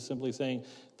Jews. I'm just simply saying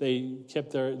they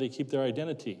keep their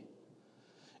identity.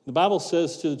 The Bible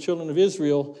says to the children of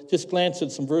Israel, just glance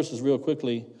at some verses real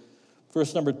quickly.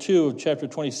 Verse number 2 of chapter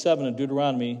 27 of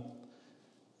Deuteronomy,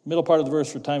 middle part of the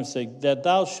verse for time's sake, that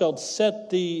thou shalt set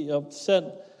thee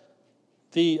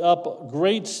up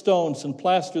great stones and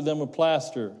plaster them with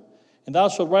plaster, and thou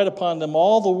shalt write upon them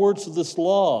all the words of this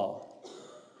law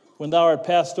when thou art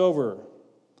passed over.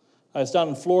 I was down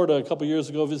in Florida a couple years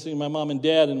ago visiting my mom and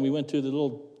dad, and we went to the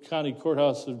little county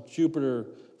courthouse of Jupiter,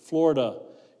 Florida,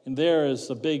 and there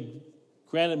is a big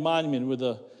granite monument with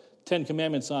the 10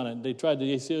 Commandments on it. The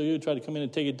ACLU tried to come in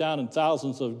and take it down, and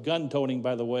thousands of gun-toting,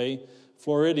 by the way,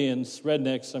 Floridians,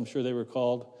 rednecks, I'm sure they were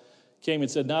called, came and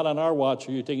said, not on our watch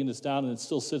are you taking this down, and it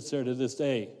still sits there to this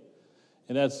day.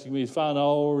 And that's we found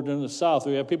all over in the South.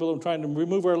 We have people trying to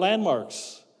remove our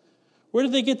landmarks. Where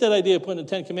did they get that idea of putting the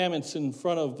 10 Commandments in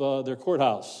front of their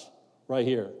courthouse? Right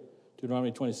here,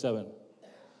 Deuteronomy 27.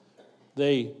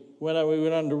 We went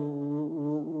on to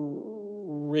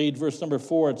read verse number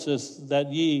 4. It says,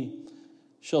 that ye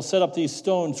shall set up these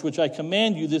stones which I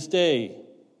command you this day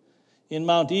in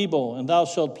Mount Ebal, and thou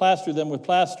shalt plaster them with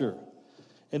plaster.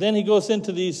 And then he goes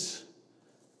into these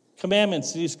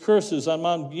commandments, these curses on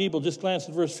Mount Ebal. Just glance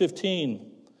at verse 15.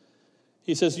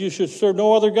 He says, you should serve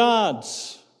no other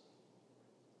gods.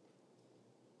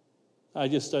 I'm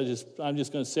just going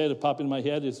to say it, pop in my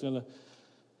head.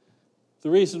 The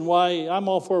reason why I'm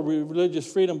all for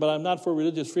religious freedom, but I'm not for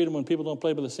religious freedom when people don't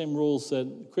play by the same rules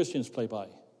that Christians play by.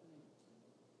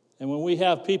 And when we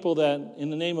have people that, in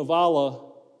the name of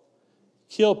Allah,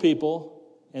 kill people,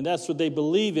 and that's what they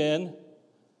believe in.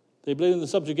 They believe in the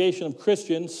subjugation of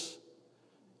Christians.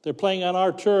 They're playing on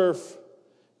our turf.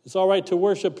 It's all right to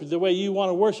worship the way you want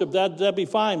to worship. That'd be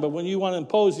fine. But when you want to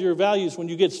impose your values, when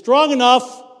you get strong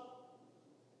enough,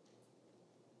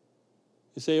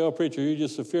 you say, oh, preacher, you're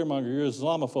just a fearmonger. You're an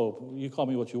Islamophobe. You call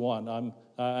me what you want.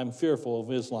 I'm fearful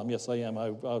of Islam. Yes, I am.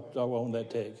 I'll own that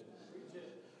take.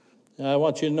 And I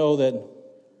want you to know that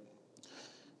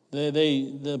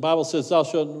the Bible says, thou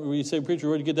shalt, you say, preacher,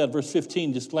 where did you get that? Verse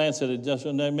 15, just glance at it. Thou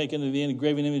shalt not make any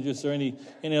graven images or any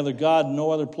other God,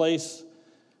 no other place.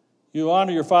 You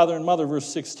honor your father and mother,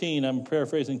 verse 16. I'm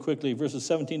paraphrasing quickly. Verses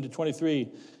 17 to 23.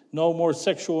 No more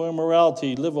sexual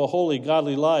immorality. Live a holy,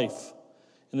 godly life.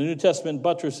 And the New Testament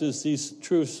buttresses these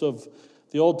truths of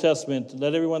the Old Testament.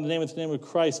 Let everyone in the name of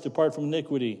Christ depart from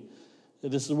iniquity.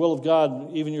 This is the will of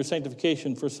God, even your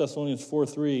sanctification, 1 Thessalonians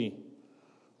 4:3.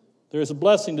 There is a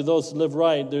blessing to those that live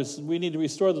right. We need to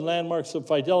restore the landmarks of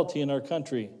fidelity in our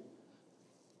country.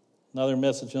 Another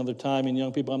message, another time. And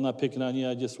young people, I'm not picking on you.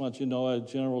 I just want you to know,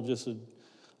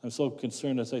 I'm so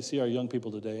concerned as I see our young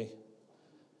people today.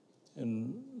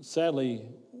 And sadly,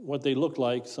 what they look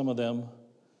like, some of them,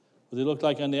 what they look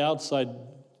like on the outside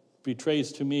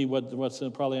betrays to me what's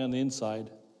probably on the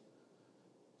inside.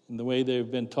 And the way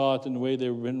they've been taught and the way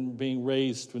they've been being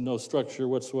raised with no structure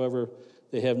whatsoever.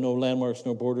 They have no landmarks,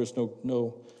 no borders,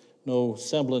 no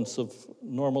semblance of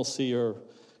normalcy or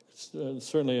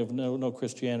certainly of no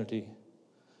Christianity.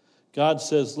 God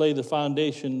says, lay the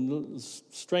foundation,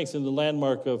 strengthen the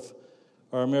landmark of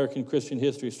our American Christian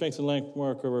history, strengthen the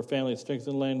landmark of our family,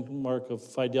 strengthen the landmark of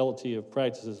fidelity of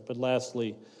practices, but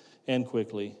lastly and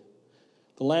quickly,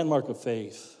 the landmark of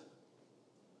faith.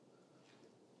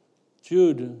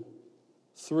 Jude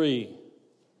 3. The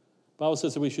Bible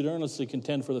says that we should earnestly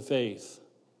contend for the faith.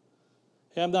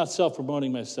 Hey, I'm not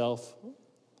self-promoting myself.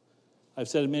 I've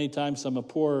said it many times, I'm a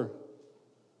poor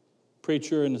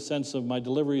preacher in the sense of my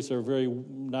deliveries are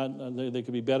they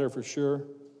could be better for sure.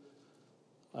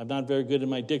 I'm not very good in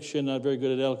my diction, not very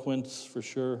good at eloquence for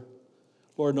sure.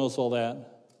 Lord knows all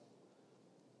that.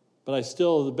 But I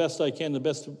still, the best I can, the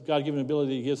best God-given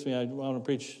ability He gives me, I want to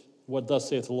preach what thus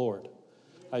saith the Lord.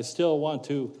 I still want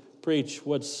to preach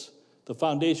what's the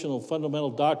foundational, fundamental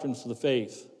doctrines of the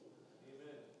faith.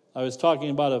 Amen. I was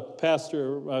talking to a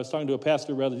pastor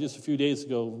just a few days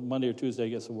ago, Monday or Tuesday, I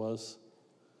guess it was.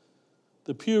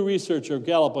 The Pew Research or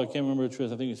Gallup, I can't remember which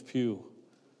one, I think it's Pew,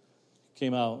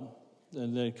 came out,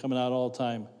 and they're coming out all the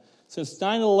time. Since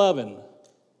 9/11,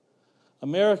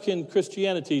 American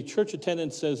Christianity, church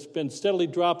attendance has been steadily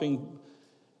dropping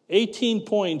 18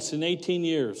 points in 18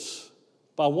 years,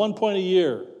 about 1 point a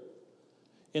year.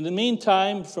 In the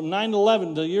meantime, from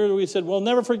 9/11, the year we said, we'll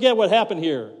never forget what happened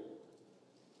here.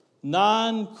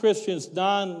 Non-Christians,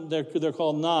 they're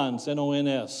called nons,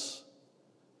 N-O-N-S.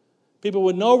 People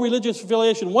with no religious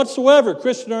affiliation whatsoever,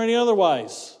 Christian or any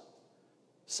otherwise,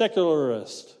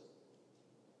 secularist.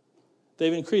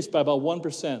 They've increased by about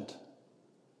 1%.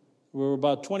 We're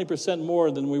about 20% more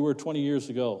than we were 20 years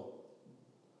ago.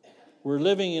 We're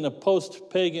living in a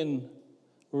post-Christian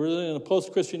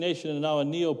nation and now a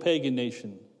neo-pagan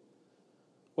nation.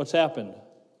 What's happened?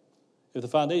 If the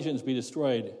foundations be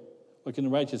destroyed, what can the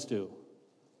righteous do?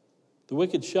 The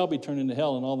wicked shall be turned into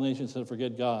hell, and all the nations that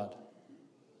forget God.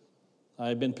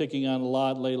 I've been picking on a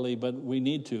lot lately, but we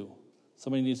need to.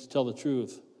 Somebody needs to tell the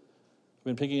truth. I've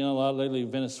been picking on a lot lately,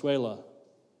 Venezuela.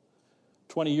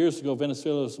 20 years ago,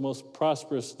 Venezuela was the most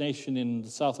prosperous nation in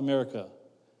South America.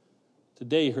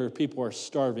 Today, her people are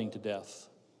starving to death.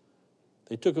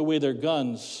 They took away their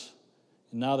guns,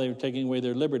 and now they're taking away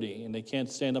their liberty, and they can't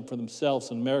stand up for themselves.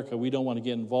 In America, we don't want to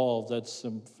get involved.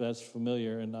 That's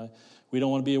familiar, and we don't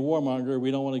want to be a warmonger.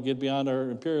 We don't want to get beyond our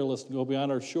imperialists and go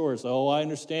beyond our shores. Oh, I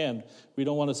understand. We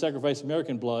don't want to sacrifice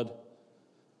American blood.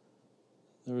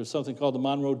 There was something called the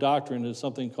Monroe Doctrine. There's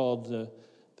something called the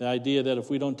idea that if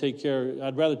we don't take care,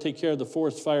 I'd rather take care of the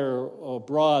forest fire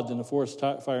abroad than the forest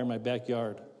fire in my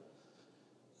backyard.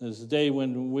 There's a day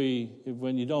when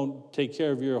you don't take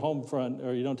care of your home front,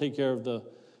 or you don't take care of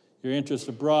your interest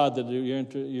abroad, that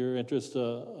your interest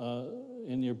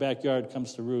in your backyard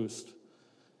comes to roost.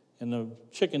 And the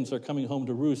chickens are coming home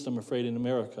to roost, I'm afraid, in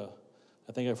America.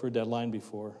 I think I've heard that line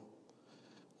before.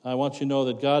 I want you to know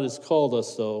that God has called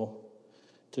us, though,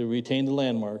 to retain the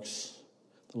landmarks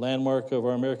of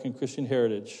our American Christian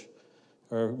heritage,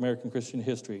 our American Christian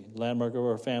history, the landmark of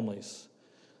our families,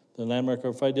 the landmark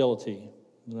of fidelity,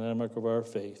 the landmark of our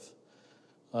faith.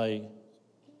 I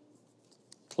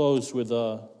close with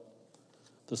the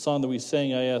song that we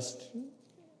sang. I asked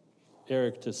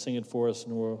Eric to sing it for us,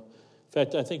 and in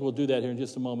fact, I think we'll do that here in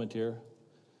just a moment here.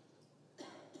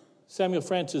 Samuel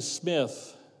Francis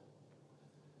Smith,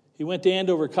 he went to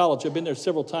Andover College. I've been there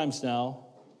several times now,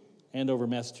 Andover,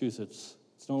 Massachusetts.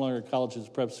 It's no longer a college, it's a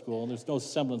prep school, and there's no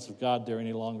semblance of God there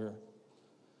any longer.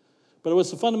 But it was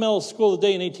the fundamental school of the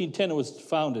day in 1810 it was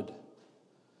founded.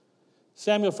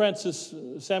 Samuel Francis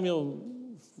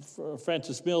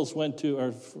Mills went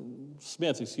to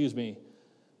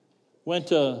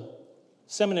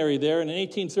seminary there, and in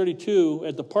 1832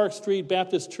 at the Park Street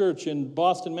Baptist Church in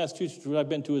Boston, Massachusetts, which I've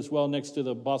been to as well, next to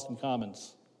the Boston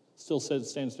Commons. Still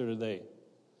stands there today.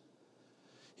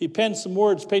 He penned some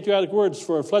words, patriotic words,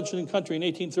 for a fledgling country in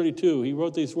 1832. He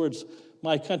wrote these words,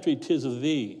 "My country, 'tis of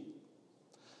thee.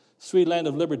 Sweet land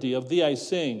of liberty, of thee I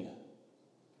sing."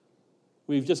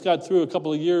 We've just got through a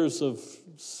couple of years of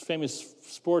famous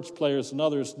sports players and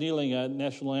others kneeling at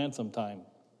national anthem time.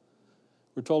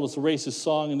 We're told it's a racist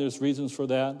song, and there's reasons for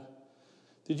that.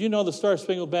 Did you know the Star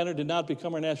Spangled Banner did not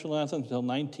become our national anthem until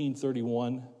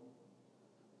 1931?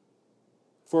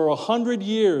 For 100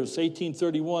 years,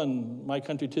 1831, "My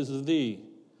Country, 'Tis of Thee,"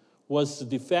 was the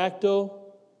de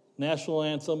facto national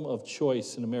anthem of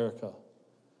choice in America.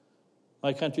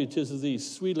 "My country, 'tis of Thee,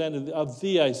 sweet land of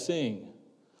Thee I sing.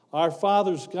 Our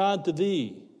fathers, God, to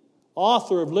Thee,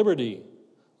 author of liberty,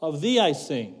 of Thee I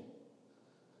sing."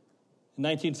 In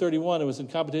 1931, it was in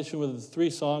competition with 3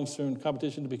 songs, in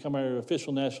competition to become our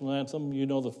official national anthem. You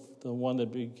know the one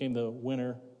that became the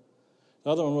winner. The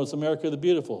other one was "America the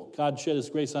Beautiful," "God shed His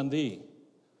grace on thee,"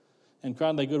 and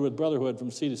 "Crown thy good with brotherhood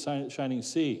from sea to shining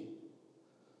sea."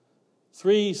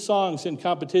 3 songs in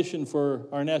competition for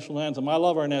our national anthem. I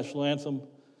love our national anthem.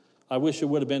 I wish it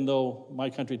would have been, though, "My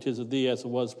country, 'tis of thee," as it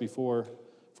was before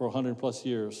for 100 plus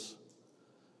years.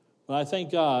 But I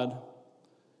thank God,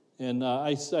 and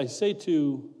I say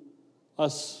to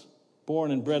us born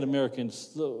and bred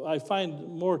Americans, I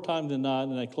find more time than not,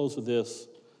 and I close with this,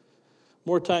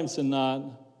 more times than not,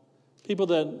 people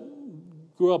that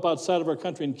grew up outside of our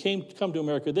country and come to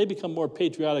America, they become more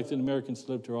patriotic than Americans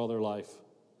lived here all their life.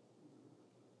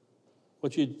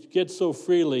 What you get so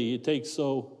freely, you take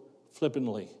so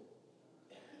flippantly.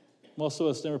 Most of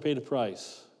us never paid a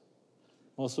price.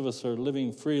 Most of us are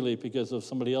living freely because of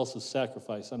somebody else's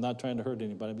sacrifice. I'm not trying to hurt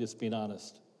anybody, I'm just being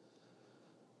honest.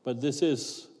 But this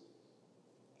is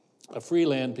a free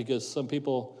land because some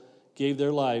people gave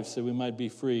their lives that we might be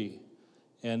free.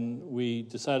 And we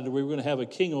decided we were going to have a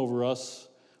king over us.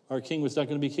 Our king was not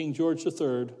going to be King George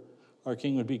III. Our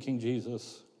king would be King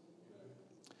Jesus,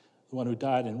 the one who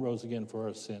died and rose again for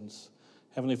our sins.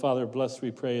 Heavenly Father, bless,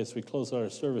 we pray, as we close our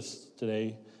service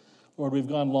today. Lord, we've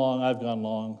gone long. I've gone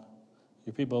long.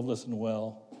 Your people have listened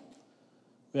well.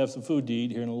 We have some food to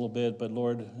eat here in a little bit, but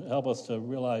Lord, help us to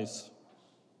realize,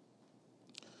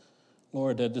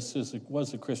 Lord, that this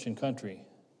was a Christian country.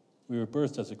 We were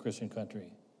birthed as a Christian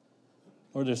country.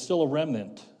 Lord, there's still a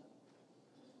remnant.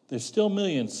 There's still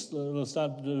millions. Let's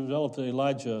not develop the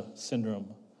Elijah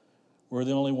syndrome. We're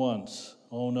the only ones.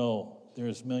 Oh no,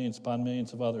 there's millions upon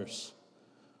millions of others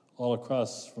all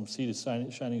across from sea to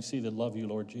shining sea that love you,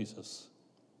 Lord Jesus.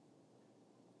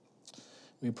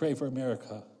 We pray for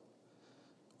America.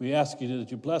 We ask you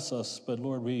that you bless us, but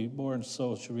Lord, we more and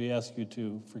so should we ask you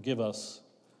to forgive us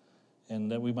and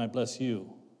that we might bless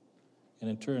you. And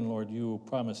in turn, Lord, you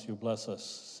promise you bless us.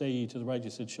 Say ye to the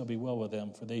righteous, it shall be well with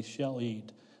them, for they shall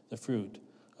eat the fruit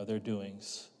of their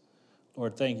doings.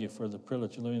 Lord, thank you for the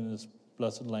privilege of living in this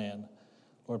blessed land.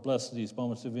 Lord, bless these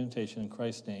moments of invitation. In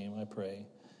Christ's name, I pray.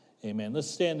 Amen. Let's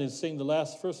stand and sing the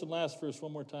first and last verse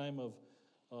one more time of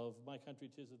My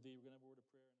Country 'Tis of Thee. We're going to have a word of